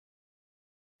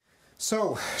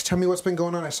So, tell me what's been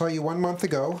going on. I saw you 1 month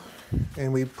ago,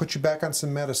 and we put you back on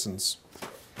some medicines.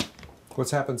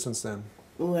 What's happened since then?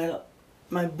 Well,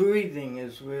 my breathing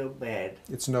is real bad.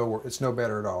 It's no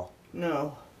better at all.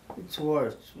 No, it's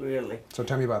worse, really. So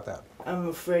tell me about that. I'm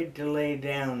afraid to lay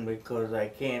down because I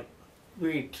can't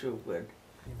breathe too good.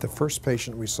 The first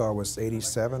patient we saw was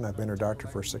 87. I've been her doctor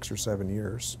for 6 or 7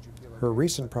 years. Her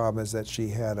recent problem is that she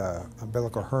had an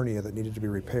umbilical hernia that needed to be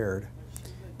repaired.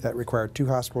 That required 2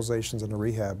 hospitalizations and a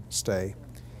rehab stay.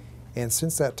 And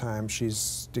since that time,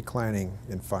 she's declining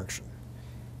in function.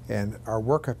 And our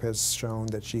workup has shown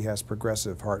that she has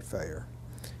progressive heart failure.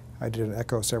 I did an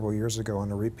echo several years ago,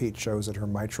 and a repeat shows that her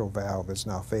mitral valve is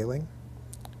now failing.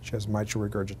 She has mitral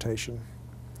regurgitation,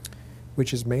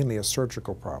 which is mainly a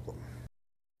surgical problem.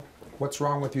 What's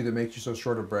wrong with you that makes you so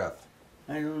short of breath?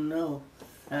 I don't know.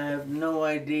 I have no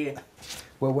idea.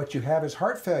 Well, what you have is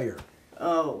heart failure.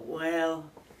 Oh, well.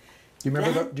 Do you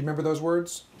remember those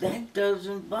words? That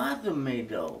doesn't bother me,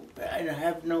 though. I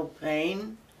have no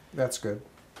pain. That's good.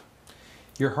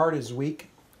 Your heart is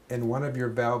weak, and one of your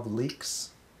valve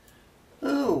leaks.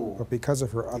 Oh. But because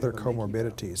of her other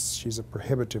comorbidities, she's a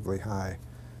prohibitively high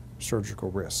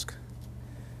surgical risk.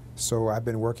 So I've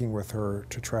been working with her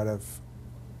to try to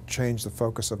change the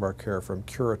focus of our care from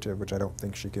curative, which I don't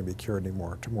think she can be cured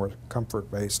anymore, to more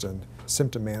comfort-based and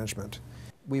symptom management.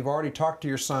 We've already talked to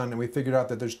your son, and we figured out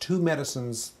that there's 2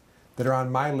 medicines that are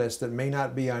on my list that may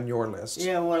not be on your list.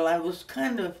 Yeah, well, I was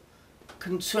kind of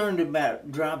concerned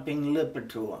about dropping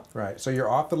Lipitor. Right, so you're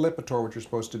off the Lipitor, which you're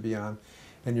supposed to be on,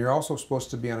 and you're also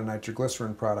supposed to be on a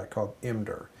nitroglycerin product called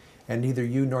Imdur. And neither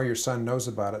you nor your son knows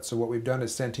about it, so what we've done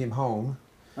is sent him home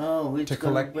to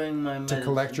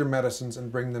collect your medicines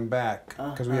and bring them back,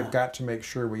 because we have got to make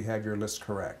sure we have your list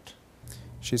correct.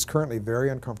 She's currently very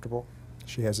uncomfortable.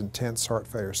 She has intense heart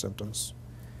failure symptoms.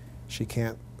 She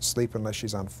can't sleep unless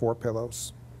she's on 4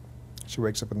 pillows. She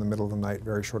wakes up in the middle of the night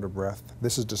very short of breath.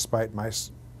 This is despite my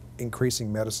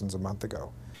increasing medicines a month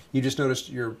ago. You just noticed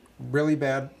your really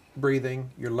bad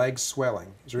breathing, your legs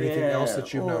swelling. Is there anything else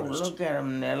that you've noticed? Look at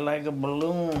them, they're like a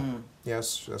balloon.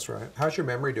 Yes, that's right. How's your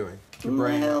memory doing? Your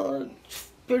brain? Well, it's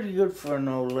pretty good for an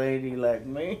old lady like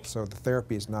me. So the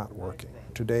therapy is not working.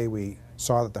 Today we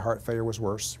saw that the heart failure was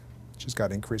worse. She's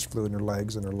got increased fluid in her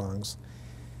legs and her lungs.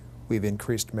 We've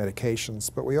increased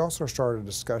medications, but we also started a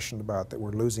discussion about that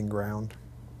we're losing ground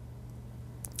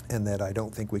and that I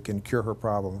don't think we can cure her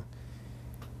problem,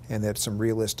 and that some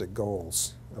realistic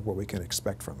goals of what we can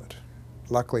expect from it.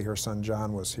 Luckily, her son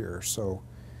John was here,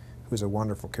 who's a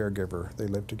wonderful caregiver. They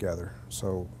live together,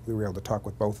 so we were able to talk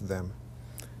with both of them.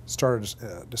 Started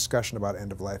a discussion about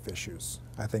end-of-life issues.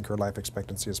 I think her life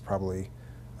expectancy is probably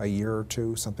a year or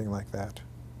 2, something like that.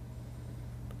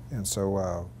 And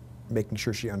so making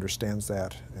sure she understands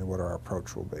that and what our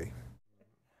approach will be.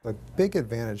 The big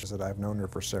advantage is that I've known her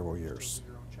for several years.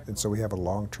 And so we have a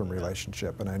long-term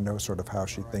relationship, and I know sort of how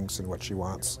she thinks and what she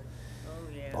wants.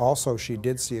 Also, she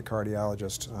did see a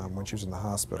cardiologist when she was in the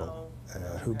hospital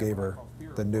who gave her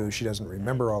the news. She doesn't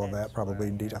remember all of that, probably.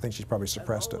 Indeed, I think she's probably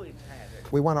suppressed it.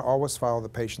 We want to always follow the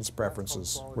patient's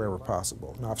preferences wherever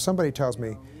possible. Now, if somebody tells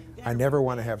me, I never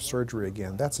want to have surgery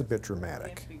again, that's a bit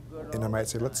dramatic. And I might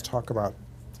say, let's talk about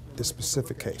this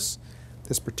specific case,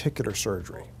 this particular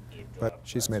surgery. But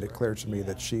she's made it clear to me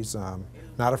that she's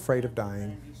not afraid of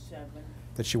dying,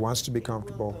 that she wants to be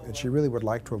comfortable, and she really would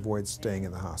like to avoid staying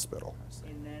in the hospital.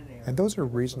 And those are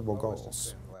reasonable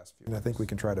goals, and I think we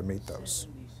can try to meet those.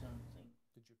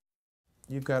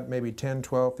 You've got maybe 10,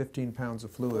 12, 15 pounds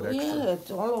of fluid extra. Yeah,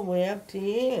 it's all the way up to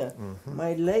here.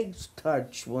 My legs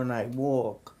touch when I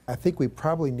walk. I think we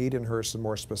probably need in her some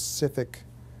more specific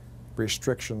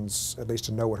restrictions, at least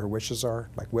to know what her wishes are,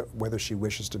 like whether she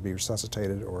wishes to be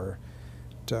resuscitated or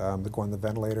to go on the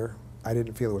ventilator. I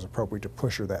didn't feel it was appropriate to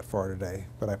push her that far today,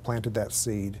 but I planted that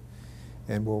seed,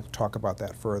 and we'll talk about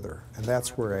that further. And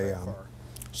that's where a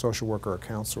social worker or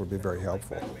counselor would be very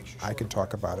helpful. I can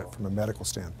talk about it from a medical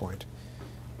standpoint.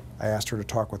 I asked her to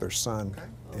talk with her son,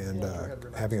 and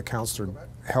having a counselor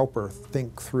help her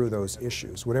think through those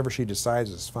issues. Whatever she decides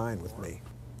is fine with me.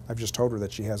 I've just told her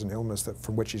that she has an illness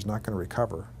from which she's not going to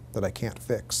recover, that I can't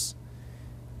fix.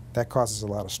 That causes a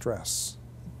lot of stress.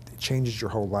 It changes your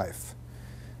whole life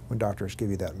when doctors give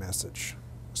you that message.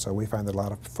 So we find that a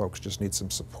lot of folks just need some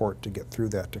support to get through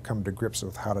that, to come to grips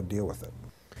with how to deal with it.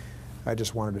 I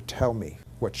just wanted to tell me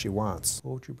what she wants.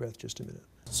 Hold your breath just a minute.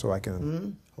 So I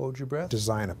can hold your breath.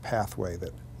 Design a pathway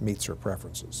that meets her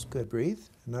preferences. Good, breathe.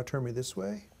 And now turn me this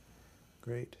way.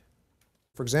 Great.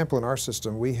 For example, in our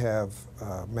system, we have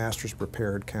master's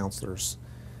prepared counselors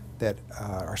that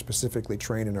are specifically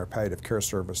trained in our palliative care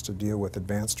service to deal with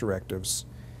advanced directives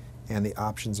and the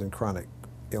options in chronic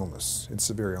illness, in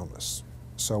severe illness.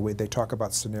 So they talk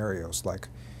about scenarios like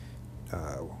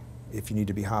if you need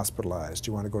to be hospitalized,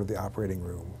 you want to go to the operating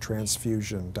room,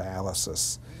 transfusion,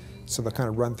 dialysis. So they'll kind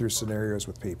of run through scenarios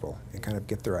with people and kind of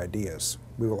get their ideas.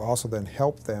 We will also then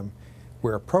help them,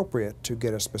 where appropriate, to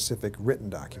get a specific written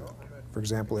document. For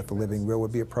example, if a living will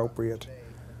would be appropriate,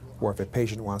 or if a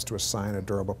patient wants to assign a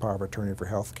durable power of attorney for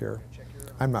health care.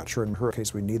 I'm not sure in her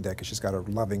case we need that because she's got a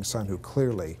loving son who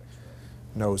clearly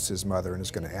knows his mother and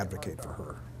is going to advocate for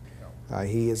her.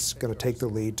 He is going to take the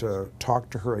lead to talk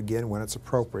to her again when it's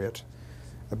appropriate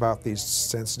about these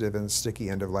sensitive and sticky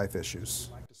end-of-life issues.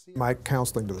 My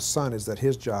counseling to the son is that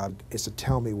his job is to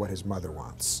tell me what his mother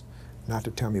wants, not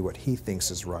to tell me what he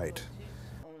thinks is right.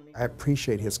 I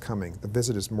appreciate his coming. The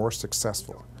visit is more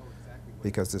successful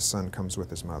because this son comes with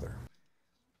his mother.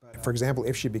 For example,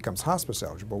 if she becomes hospice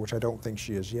eligible, which I don't think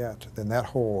she is yet, then that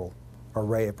whole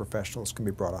array of professionals can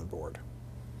be brought on board.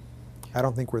 I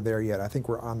don't think we're there yet. I think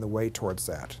we're on the way towards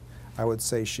that. I would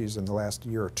say she's in the last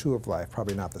year or two of life,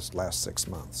 probably not this last 6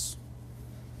 months.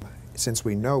 Since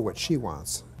we know what she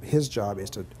wants, his job is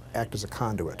to act as a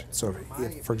conduit. So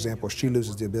if, for example, she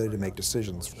loses the ability to make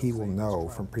decisions, he will know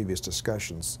from previous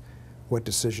discussions what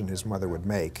decision his mother would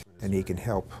make, and he can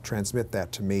help transmit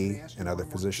that to me and other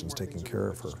physicians taking care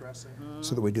of her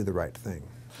so that we do the right thing.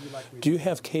 Do you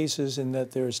have cases in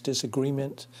that there's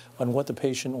disagreement on what the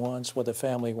patient wants, what the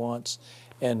family wants,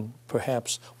 and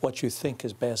perhaps what you think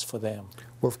is best for them?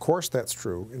 Well, of course that's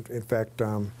true. In fact,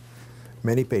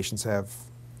 many patients have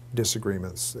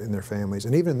disagreements in their families.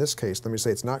 And even in this case, let me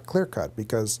say it's not clear-cut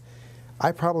because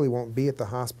I probably won't be at the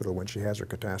hospital when she has her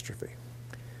catastrophe.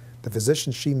 The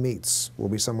physician she meets will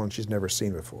be someone she's never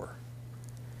seen before.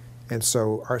 And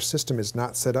so our system is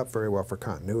not set up very well for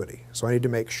continuity. So I need to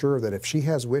make sure that if she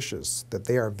has wishes, that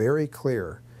they are very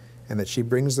clear and that she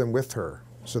brings them with her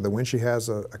so that when she has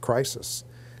a crisis,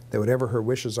 that whatever her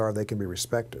wishes are, they can be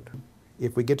respected.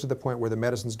 If we get to the point where the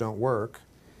medicines don't work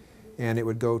and it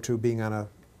would go to being on a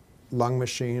lung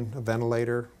machine, a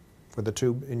ventilator for the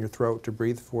tube in your throat to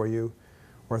breathe for you,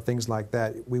 or things like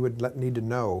that, we would need to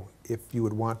know if you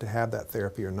would want to have that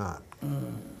therapy or not.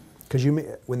 Because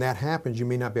when that happens, you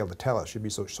may not be able to tell us. You'd be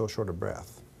so short of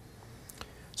breath.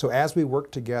 So as we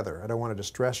work together, I don't want to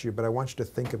distress you, but I want you to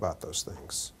think about those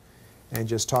things and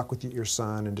just talk with your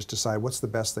son and just decide what's the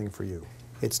best thing for you.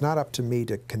 It's not up to me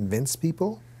to convince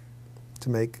people to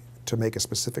make a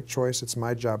specific choice. It's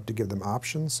my job to give them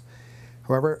options.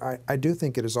 However, I do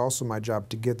think it is also my job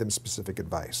to give them specific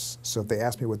advice. So if they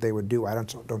ask me what they would do, I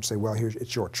don't say, well,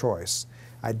 it's your choice.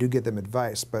 I do give them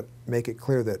advice, but make it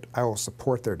clear that I will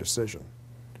support their decision.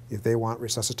 If they want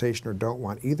resuscitation or don't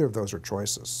want, either of those are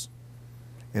choices.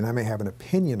 And I may have an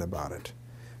opinion about it,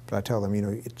 but I tell them, you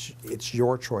know, it's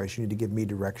your choice. You need to give me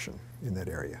direction in that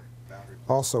area.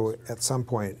 Also, at some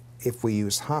point, if we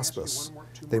use hospice,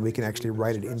 then we can actually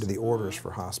write it into the orders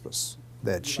for hospice,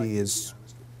 that she is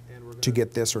to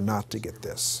get this or not to get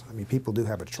this. I mean, people do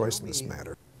have a choice in this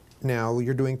matter. Now,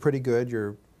 you're doing pretty good.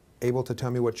 You're able to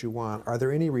tell me what you want. Are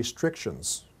there any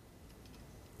restrictions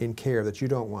in care that you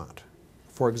don't want?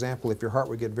 For example, if your heart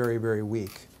would get very, very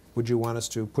weak, would you want us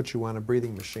to put you on a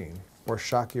breathing machine or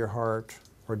shock your heart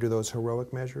or do those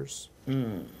heroic measures?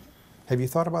 Have you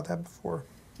thought about that before?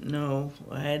 No,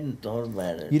 I hadn't thought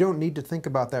about it. You don't need to think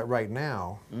about that right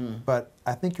now, but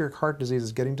I think your heart disease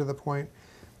is getting to the point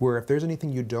where if there's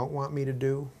anything you don't want me to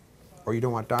do or you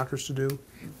don't want doctors to do,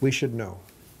 we should know.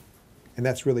 And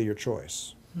that's really your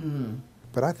choice.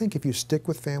 But I think if you stick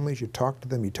with families, you talk to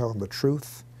them, you tell them the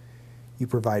truth, you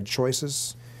provide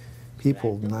choices,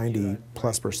 people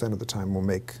 90+% of the time will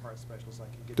make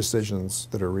decisions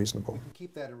that are reasonable.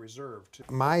 Keep that in reserve.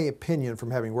 My opinion from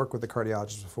having worked with the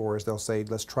cardiologists before is they'll say,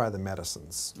 let's try the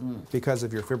medicines. Because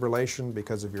of your fibrillation,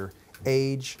 because of your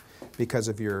age, because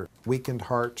of your weakened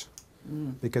heart,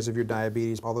 because of your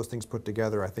diabetes, all those things put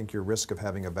together, I think your risk of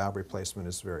having a valve replacement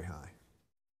is very high.